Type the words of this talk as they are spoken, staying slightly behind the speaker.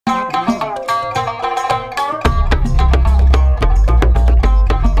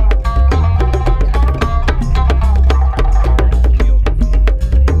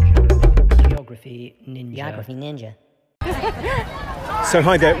Ninja. So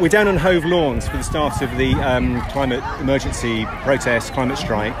hi there, we're down on Hove Lawns for the start of the climate emergency protest, climate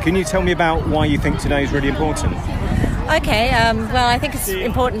strike. Can you tell me about why you think today is really important? Okay, well, I think it's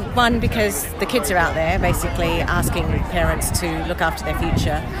important, one, because the kids are out there basically asking parents to look after their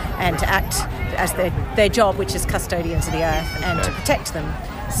future and to act as their job, which is custodians of the earth, and to protect them.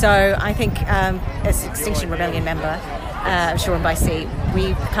 So I think as Extinction Rebellion member, Sharon by Sea,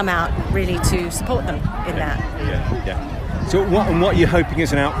 we've come out really to support them in that. Yeah. So what are you hoping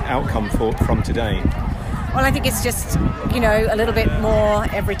is an outcome from today? Well, I think it's just, a little bit more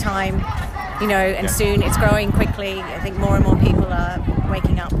every time. And soon it's growing quickly. I think more and more people are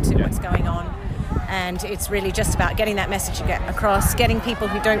waking up to what's going on. And it's really just about getting that message across, getting people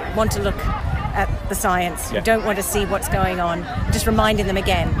who don't want to look at the science, who don't want to see what's going on, just reminding them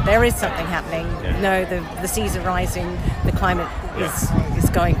again, there is something happening. No, the seas are rising, the climate is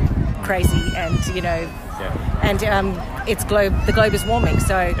going crazy, and, it's the globe is warming,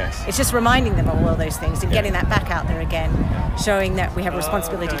 so it's just reminding them of all those things and getting that back out there again, showing that we have a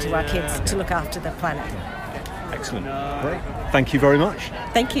responsibility to our kids to look after the planet. Excellent. Great. Thank you very much.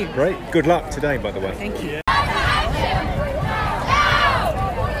 Thank you. Great. Good luck today, by the way. Thank you.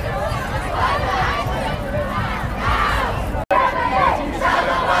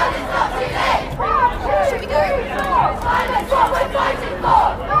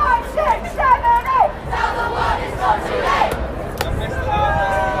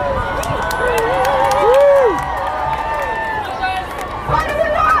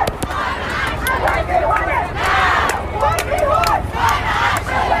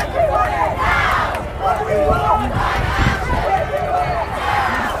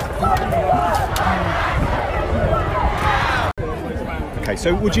 Okay,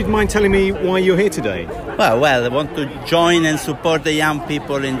 so would you mind telling me why you're here today? Well, I want to join and support the young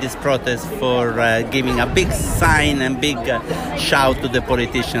people in this protest for giving a big sign and big shout to the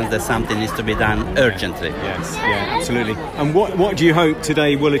politicians that something needs to be done urgently. Yes, absolutely. And what do you hope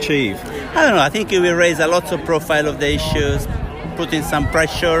today will achieve? I don't know. I think it will raise a lot of profile of the issues, putting some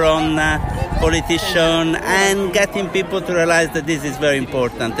pressure on politicians and getting people to realize that this is very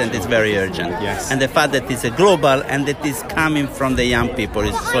important and it's very urgent. Yes. And the fact that it's a global and that it's coming from the young people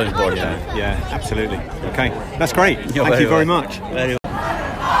is so important. Yeah, absolutely. Okay, that's great. Thank you very much. Very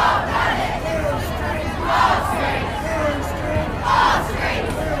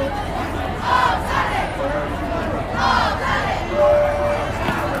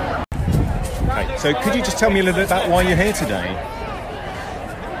Okay, so could you just tell me a little bit about why you're here today?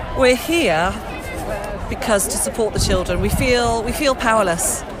 We're here because to support the children. We feel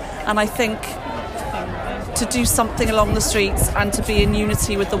powerless, and I think to do something along the streets and to be in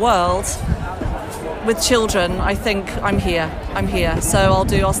unity with the world, with children, I think I'm here. So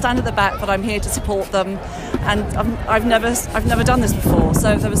I'll stand at the back, but I'm here to support them. And I've never done this before.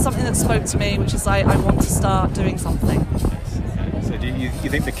 So there was something that spoke to me, which is I want to start doing something. So do you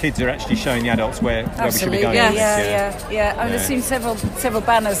think the kids are actually showing the adults where we should be going? Yeah. I mean, I've seen several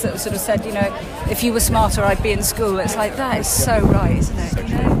banners that sort of said, if you were smarter, I'd be in school. It's like, that is so right, isn't it?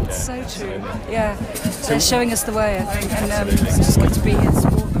 It's so true. Yeah. They're showing us the way, I think, and it's just good to be here to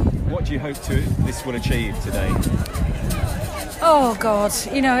support them. What do you hope this will achieve today? Oh God,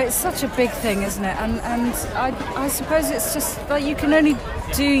 it's such a big thing, isn't it? And I suppose it's just like you can only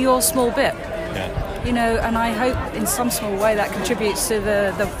do your small bit. And I hope in some small way that contributes to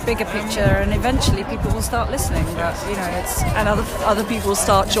the bigger picture, and eventually people will start listening. But and other people will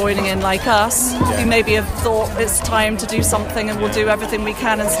start joining in, like us, who maybe have thought it's time to do something, and we'll do everything we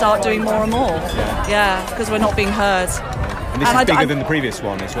can and start doing more and more. Because we're not being heard. And this is bigger than the previous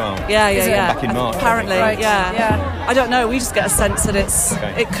one as well. Yeah. Back in March. Apparently, yeah. I don't know. We just get a sense that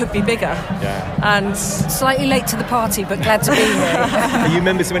it could be bigger. And slightly late to the party, but glad to be here. Are you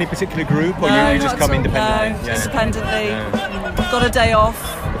members of any particular group, or no, you just come independently? No, just independently. Got a day off.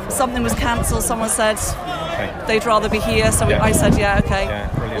 Something was cancelled. Someone said they'd rather be here, so I said,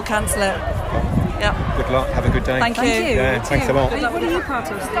 we'll cancel it. Good luck. Have a good day. Thank you. Yeah, thanks a lot. What are you part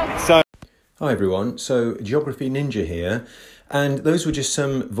of, Steve? Hi everyone, so Geography Ninja here, and those were just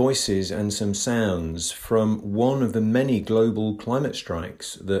some voices and some sounds from one of the many global climate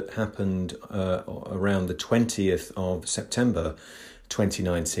strikes that happened around the 20th of September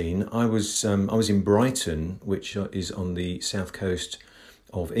 2019. I was in Brighton, which is on the south coast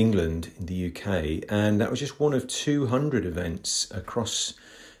of England in the UK, and that was just one of 200 events across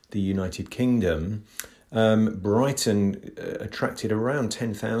the United Kingdom. Brighton attracted around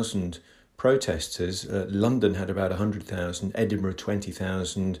 10,000 protesters. London had about 100,000, Edinburgh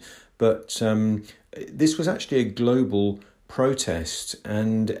 20,000, but this was actually a global protest,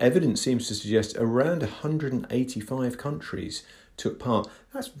 and evidence seems to suggest around 185 countries took part.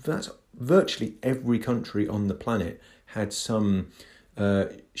 That's virtually every country on the planet had some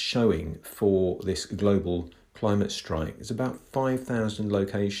showing for this global climate strike. There's about 5,000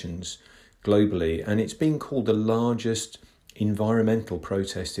 locations globally, and it's been called the largest environmental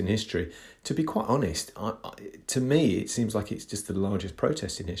protest in history. To be quite honest, to me, it seems like it's just the largest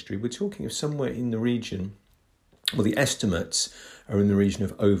protest in history. We're talking of somewhere in the region, well, the estimates are in the region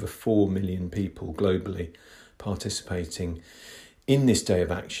of over 4 million people globally participating in this day of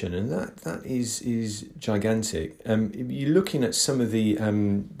action, and that is gigantic. You're looking at some of the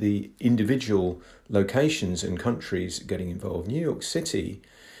individual locations and countries getting involved. New York City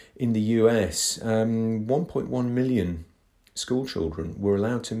in the US, 1.1 million school children were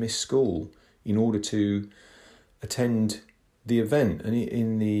allowed to miss school in order to attend the event,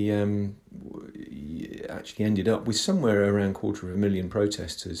 and actually ended up with somewhere around 250,000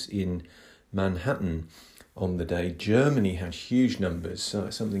 protesters in Manhattan on the day. Germany had huge numbers,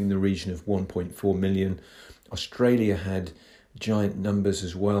 something in the region of 1.4 million. Australia had giant numbers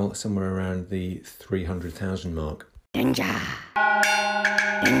as well, somewhere around the 300,000 mark. Ninja.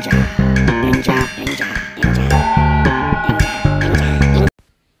 Ninja. Ninja. Ninja. Ninja.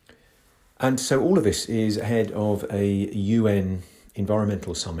 And so all of this is ahead of a UN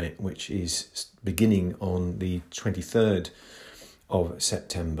environmental summit, which is beginning on the 23rd of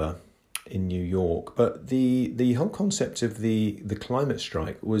September in New York. But the whole concept of the climate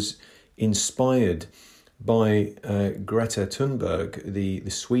strike was inspired by Greta Thunberg, the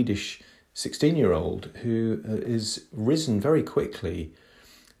Swedish 16-year-old who has risen very quickly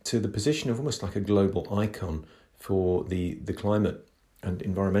to the position of almost like a global icon for the climate and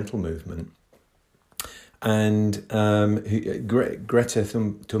environmental movement. And Greta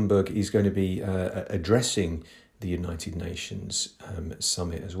Thunberg is going to be addressing the United Nations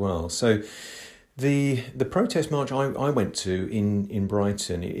summit as well. So the protest march I went to in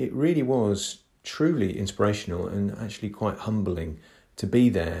Brighton, it really was truly inspirational and actually quite humbling to be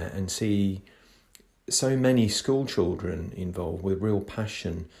there and see so many school children involved with real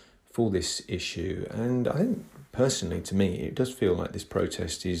passion for this issue. And I think personally, to me, it does feel like this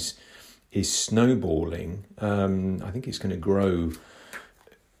protest is snowballing. I think it's going to grow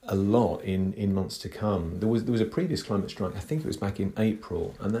a lot in months to come. There was a previous climate strike, I think it was back in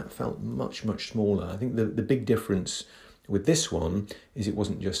April, and that felt much smaller. I think the big difference with this one is it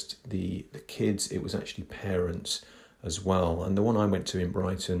wasn't just the kids, it was actually parents as well. And the one I went to in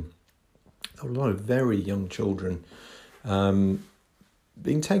Brighton, a lot of very young children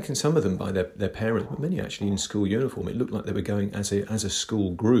being taken, some of them by their parents, but many actually in school uniform. It looked like they were going as a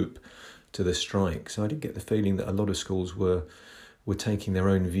school group to the strike. So I did get the feeling that a lot of schools were taking their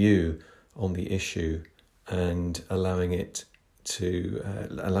own view on the issue and allowing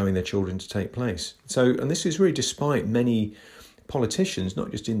their children to take place. So, and this is really despite many politicians,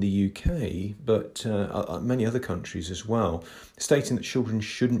 not just in the UK, but many other countries as well, stating that children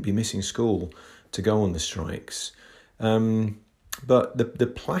shouldn't be missing school to go on the strikes. But the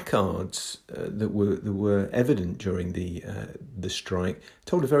placards that were evident during the strike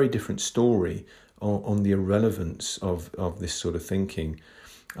told a very different story on the irrelevance of this sort of thinking.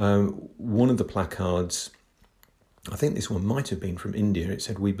 One of the placards, I think this one might have been from India, it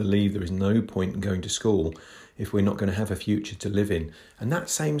said, "We believe there is no point in going to school if we're not going to have a future to live in." And that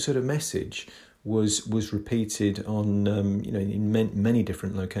same sort of message was repeated on in many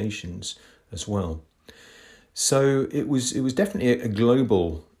different locations as well. So it was definitely a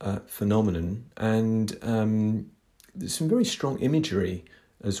global phenomenon, and there's some very strong imagery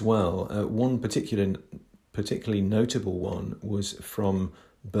as well. One particularly notable one was from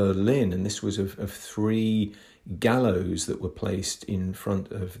Berlin, and this was of 3 gallows that were placed in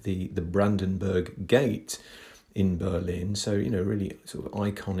front of the Brandenburg Gate in Berlin. So, really sort of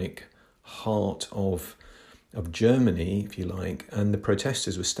iconic heart of Germany, if you like, and the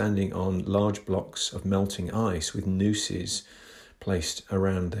protesters were standing on large blocks of melting ice with nooses placed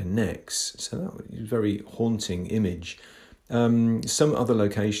around their necks. So that was a very haunting image. Some other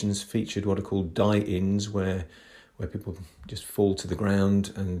locations featured what are called die-ins, where people just fall to the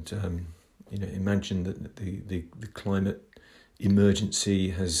ground and imagine that the climate emergency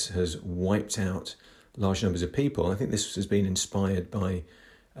has wiped out large numbers of people. I think this has been inspired by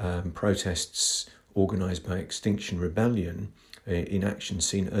protests organised by Extinction Rebellion in action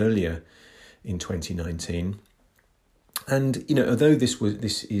seen earlier in 2019. And although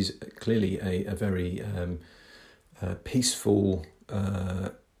this is clearly a very peaceful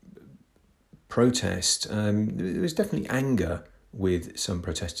protest, there was definitely anger with some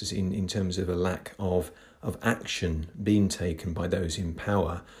protesters in terms of a lack of of action being taken by those in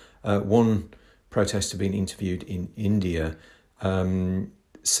power. One protester being interviewed in India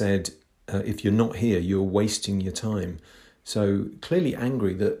said, if you're not here, you're wasting your time. So clearly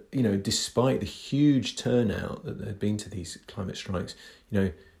angry that, you know, despite the huge turnout that there had been to these climate strikes, you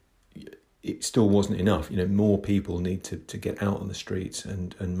know, it still wasn't enough. You know, more people need to get out on the streets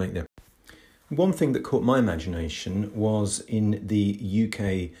and make their... One thing that caught my imagination was in the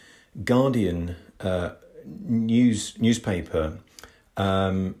UK Guardian newspaper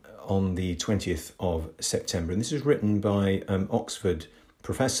on the 20th of September. And this is written by Oxford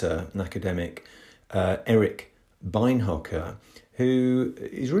professor and academic Eric Beinhocker, who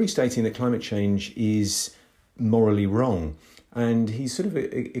is really stating that climate change is morally wrong. And he sort of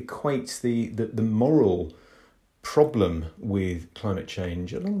equates the moral problem with climate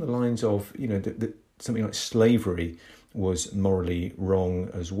change along the lines of, you know, that something like slavery was morally wrong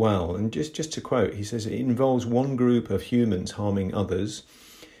as well. And just to quote, he says, it involves one group of humans harming others,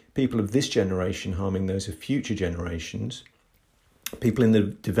 people of this generation harming those of future generations, people in the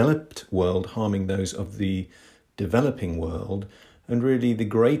developed world harming those of the developing world, and really the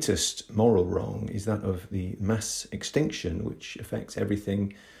greatest moral wrong is that of the mass extinction, which affects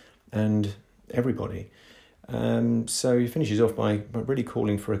everything and everybody. So he finishes off by really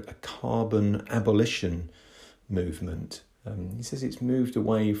calling for a carbon abolition movement. He says it's moved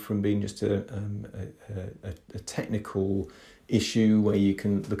away from being just a technical issue where you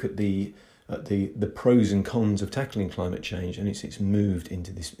can look at the pros and cons of tackling climate change, and it's moved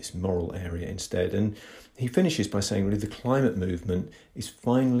into this moral area instead. And he finishes by saying really the climate movement is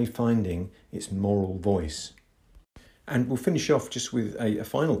finally finding its moral voice. And we'll finish off just with a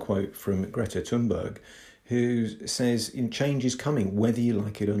final quote from Greta Thunberg, who says, change is coming whether you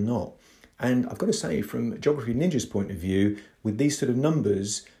like it or not. And I've got to say, from Geography Ninja's point of view, with these sort of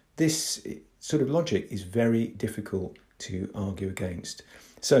numbers, this sort of logic is very difficult to argue against.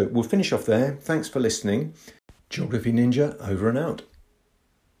 So we'll finish off there. Thanks for listening. Geography Ninja over and out.